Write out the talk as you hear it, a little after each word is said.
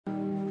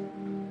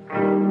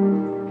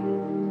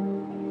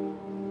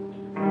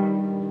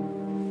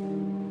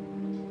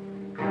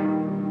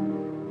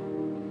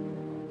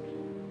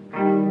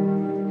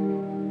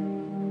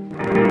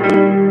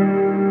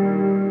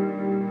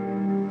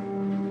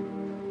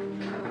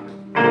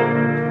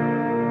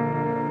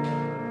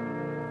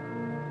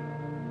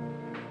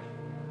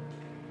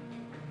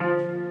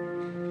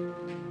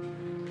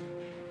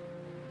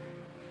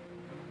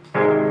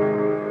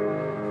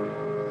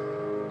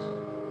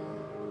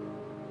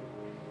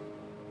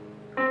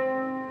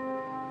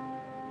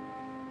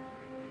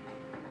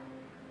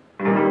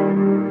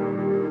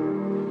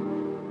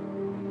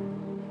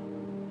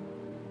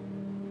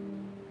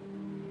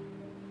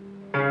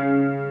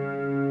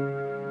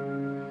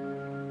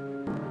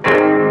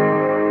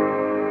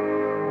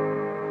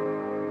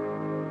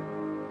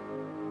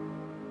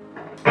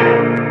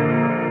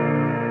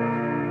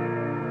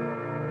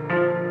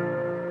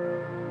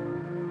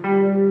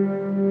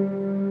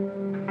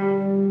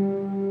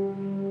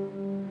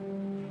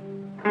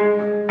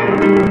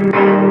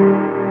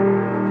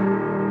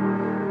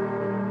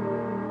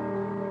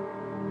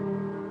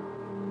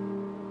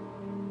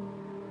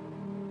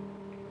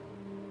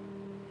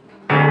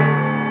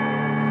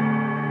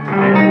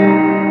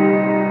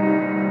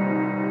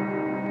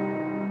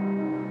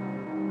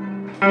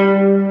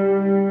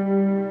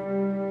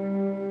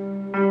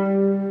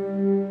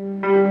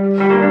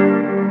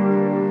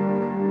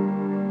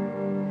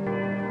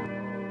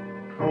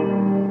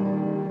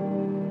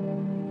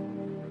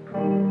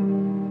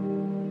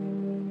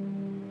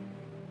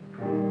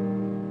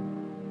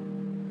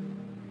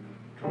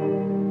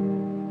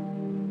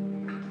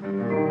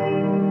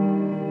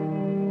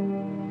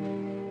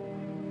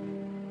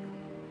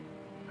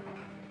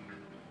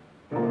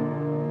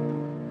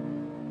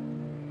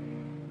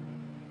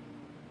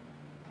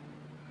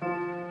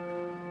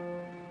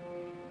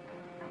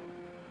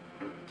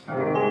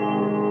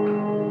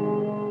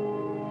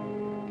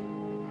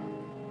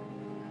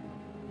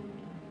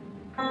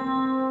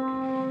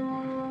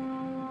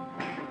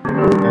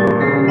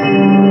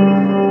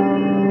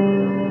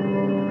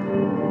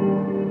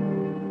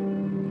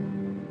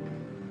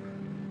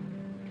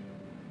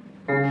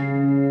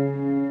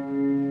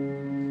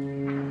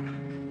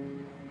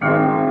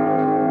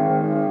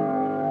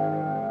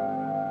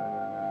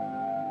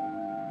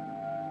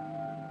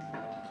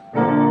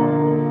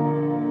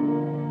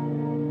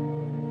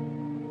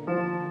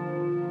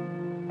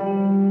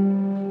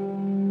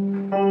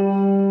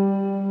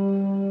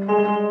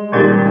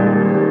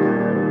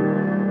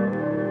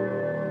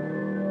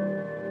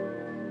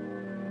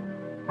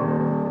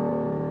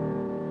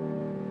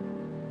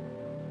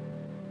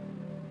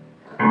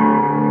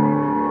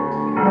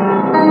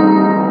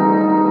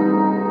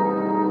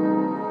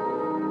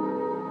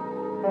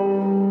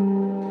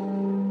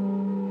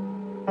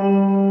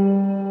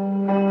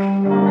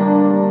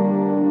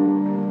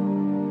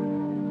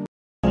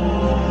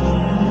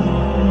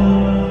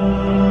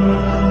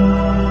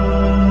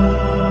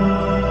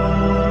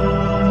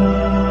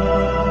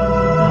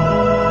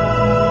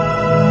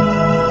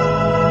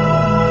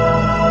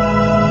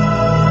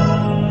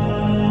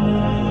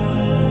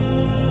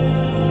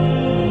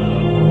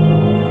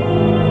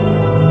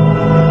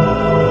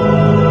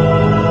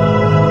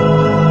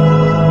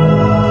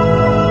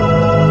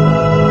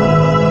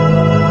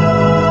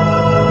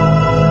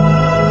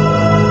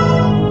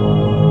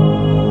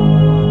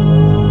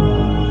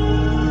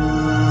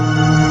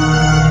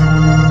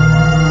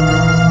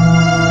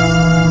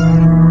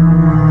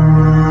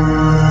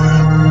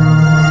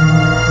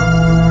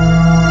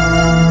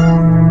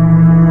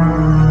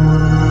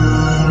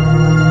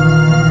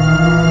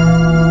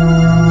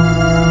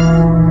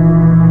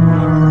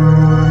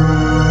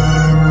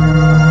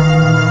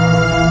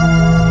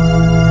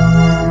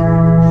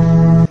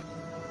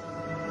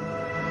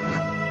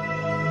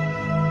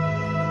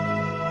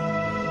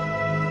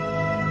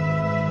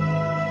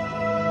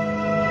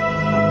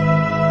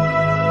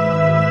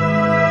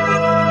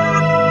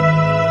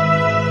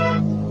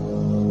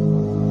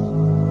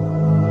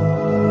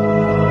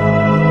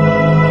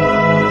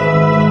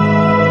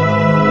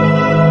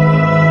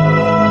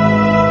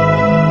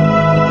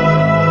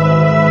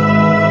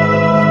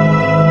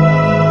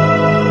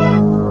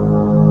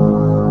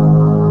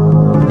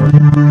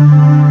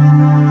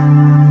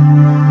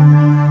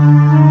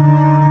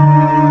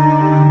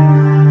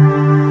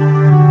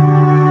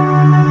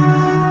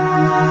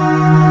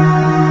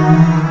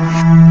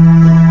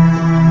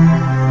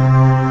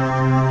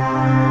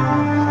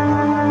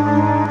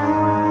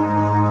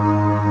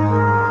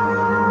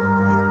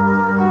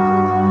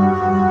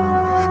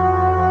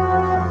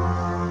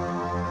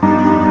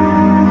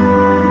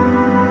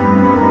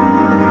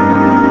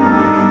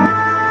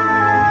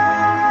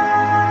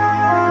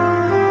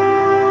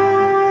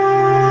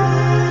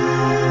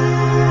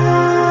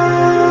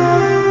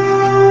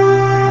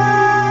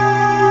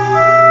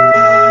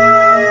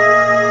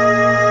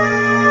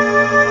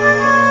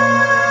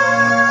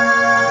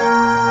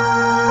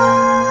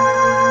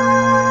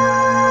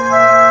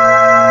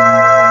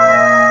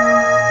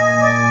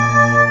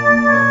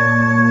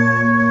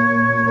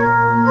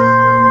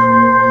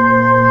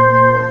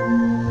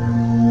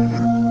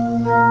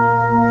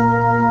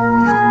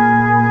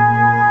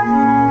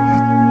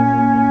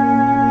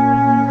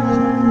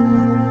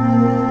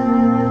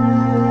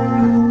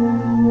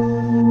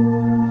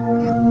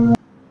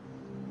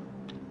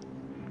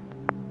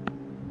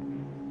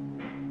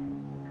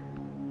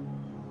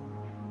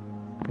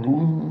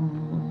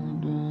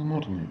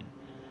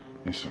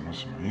Eso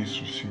mismo,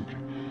 eso simple,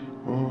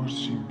 oh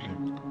simple,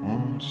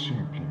 oh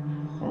simple,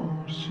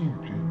 oh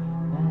simple,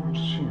 oh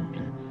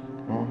simple,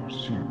 oh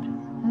simple,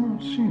 oh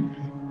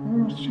simple,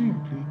 oh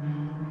simple,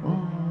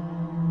 oh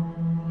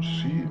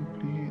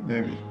simple.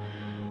 David,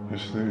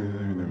 yes,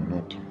 David,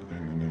 not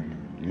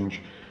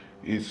Lynch.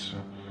 It's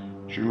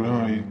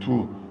July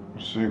 2,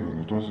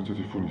 second,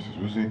 2024. This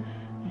was the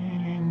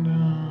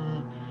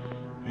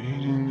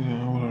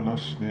our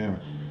last day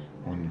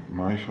on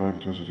May 5,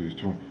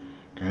 2022.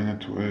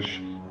 كانت وإيش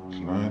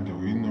slide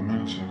وإنه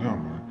ما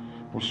نسلام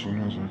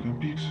وصلنا زمان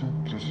بيكسل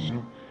 3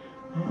 سنين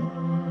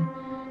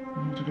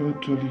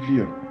Molto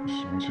all'Ilia,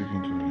 sono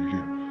seguito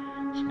all'Ilia.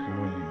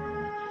 Sky,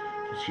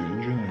 sì,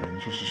 in genere,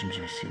 non so se sono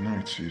questi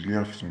nights, i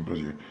liaf sono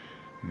praticamente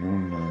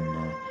non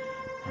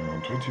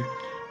 20,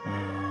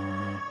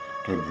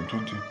 12,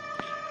 20,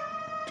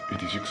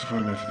 86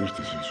 Fahrenheit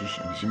 30 Celsius,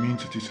 en die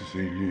minste tijd is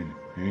heel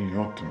heel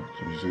hot, so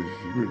die zei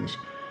die goodness,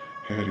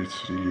 here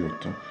it's really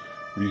hot,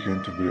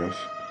 weekend to breath,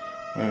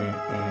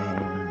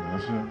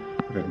 also,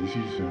 when this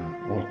is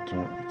hot,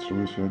 it's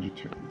always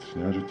adjective, it's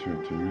an adjective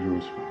that you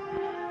use.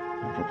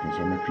 Infatti non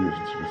so mai più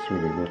senza che solo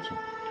dei corsi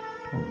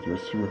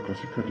diversi work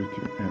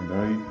classicality and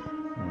I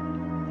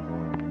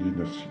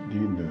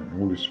did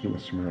always do a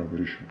similar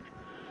operation.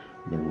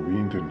 The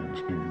winter and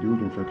spring due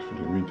to fact for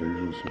the winter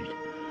usually sort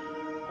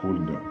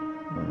cooled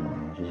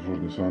down. So for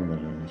the summer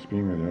and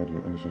spring and the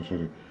autumn and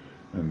sorry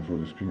and for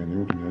the spring and the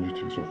autumn the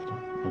adjective softer.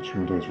 But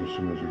soon as was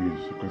similar to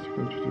this classic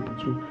adjective and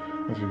so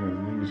as in the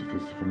English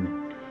test for me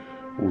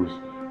always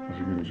as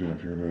you can see I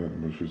feel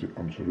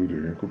absolutely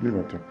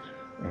incomplete.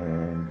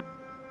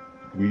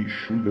 We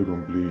should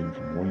complain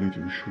from one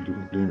lady, we should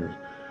complain that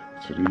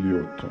it's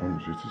really hot,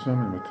 almost it's a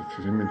summer, but at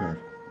the same time,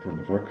 for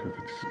the fact that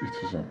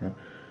it's a summer,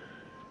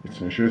 it's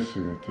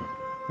necessary that the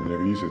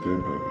rise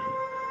temperature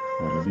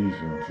are this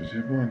at this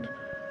point,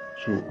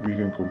 so we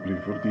can complain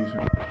for this.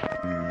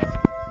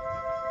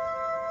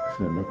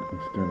 Instead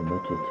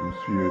about the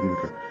atmosphere, I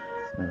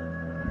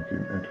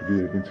think,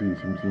 today I can say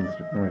some things,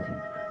 no, I think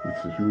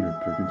it's assured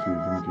that I can say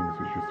some things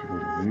which just for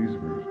the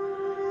reason, but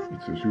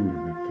it's assured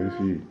that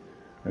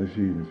I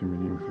see the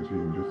same things I see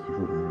just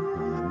before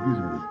this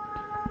movie.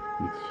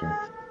 It's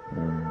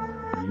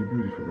really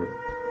beautiful.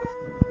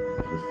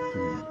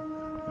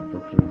 And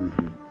popular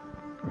briefly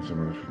and some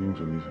other feelings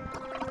on this.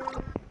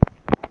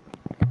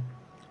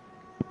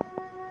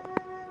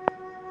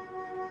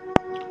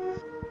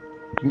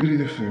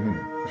 Ingrid FM,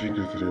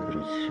 figure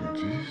reproduction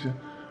disease,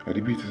 I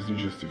repeat as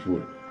just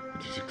before,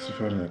 it is 6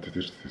 Fahrenheit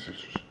 30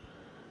 Celsius.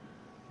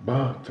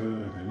 But the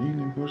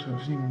really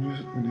important thing in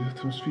this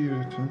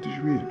atmosphere is not to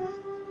weird.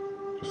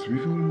 Just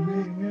before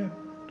today,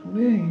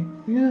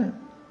 yeah.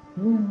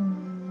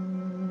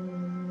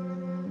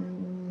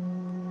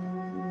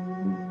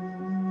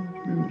 It's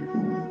beautiful.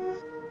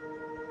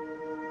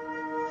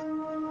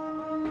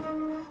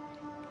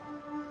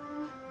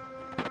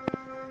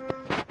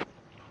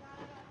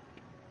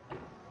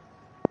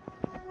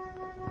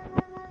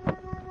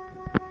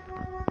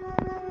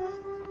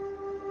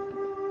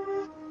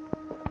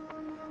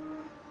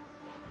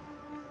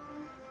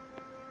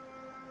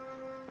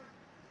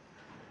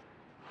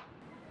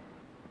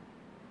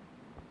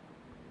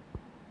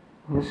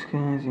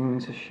 Disguising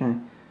the shine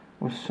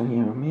was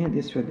soniero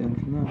media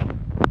studenterna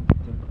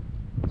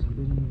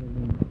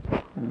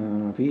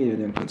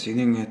period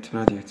considering it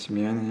projects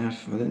me and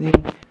half for the day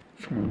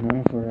from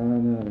now for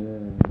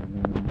another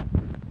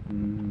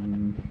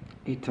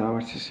 8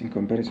 hours in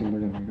comparison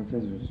with the mega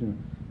preso sono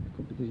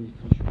completely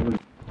facile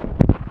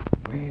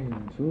well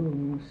so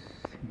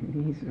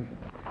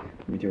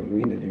video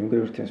lui da un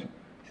gruppo senza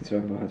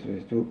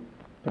parlare tu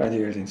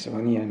pratica senza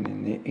vanilla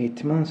in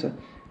 8 months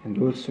and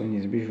also in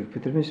his beautiful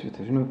Peter Bishop,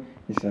 as you know,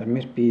 it's a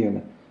mere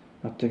period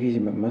not too easy,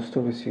 but most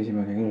of us easy,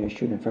 but I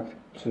should. In fact,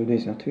 so today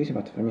is not too easy,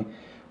 but for me,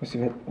 was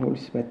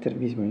always better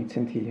visible in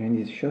sentire in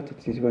this shot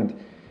at this point.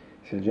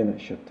 It's a general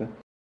shot.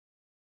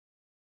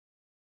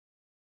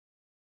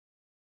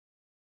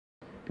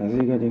 As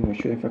regarding the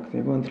shoot, in fact,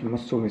 I want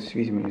most always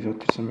visible is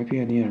what some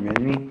appear near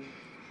me.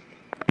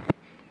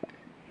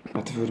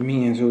 But for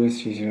me, it's always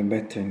visible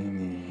better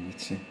in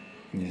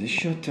this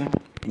shot.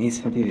 In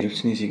this material,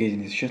 also in this case,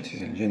 in this shot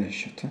is a general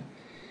shot.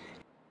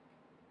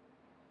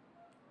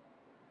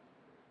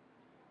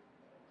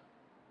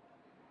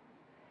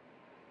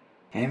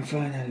 And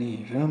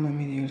finally, from a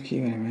medial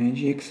keyboard my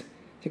GX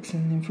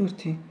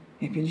 640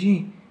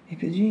 APG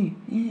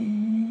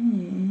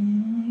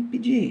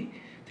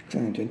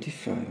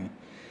 625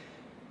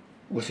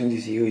 also in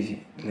this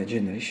easy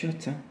legendary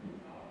shot.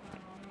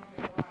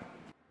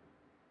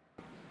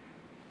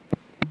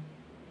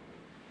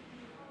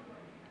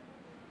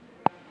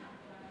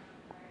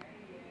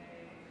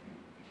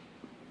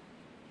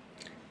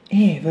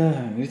 E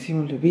va, grazie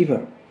molto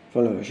Pipa,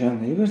 follow the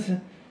channel di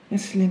corsa e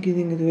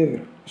linking to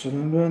ever. So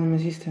don't run my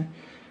sister,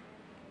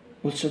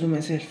 also to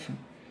myself.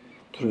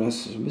 To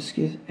last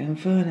biscuit and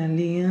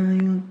finally I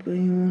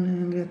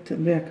got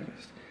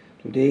breakfast.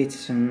 Today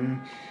it's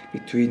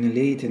between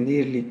late and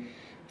early.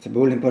 The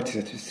ball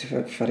important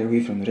that far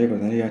away from the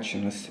record and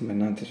reaction last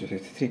Bernante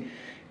 33.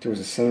 It was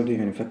a Saturday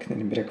even in fact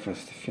in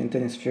breakfast.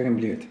 Fienten is fair and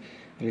bleed.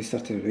 I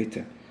restarted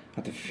later.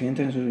 At the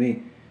Fienten will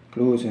be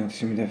close and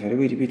similar far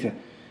away repeater.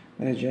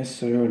 I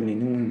just early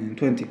noon and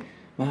 20.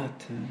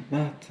 But,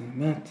 the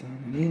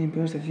really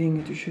important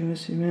thing to show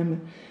us remember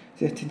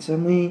that in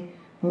some way,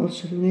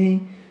 also today,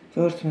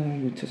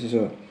 fortunately with us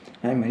all,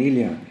 I'm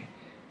really hungry.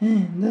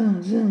 And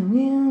that's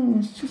we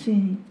always to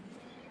see.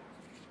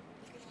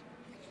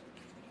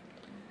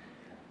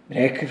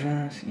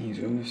 Breakfast is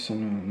also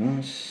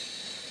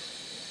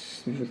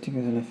most difficult thing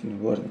that I left in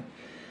the world.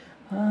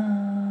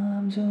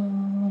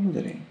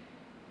 Absolutely.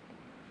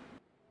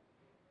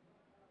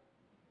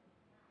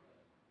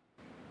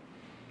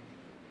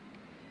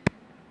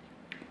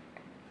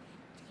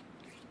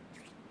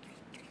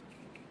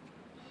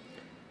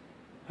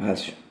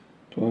 Also,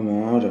 tu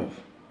mal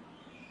anrufen.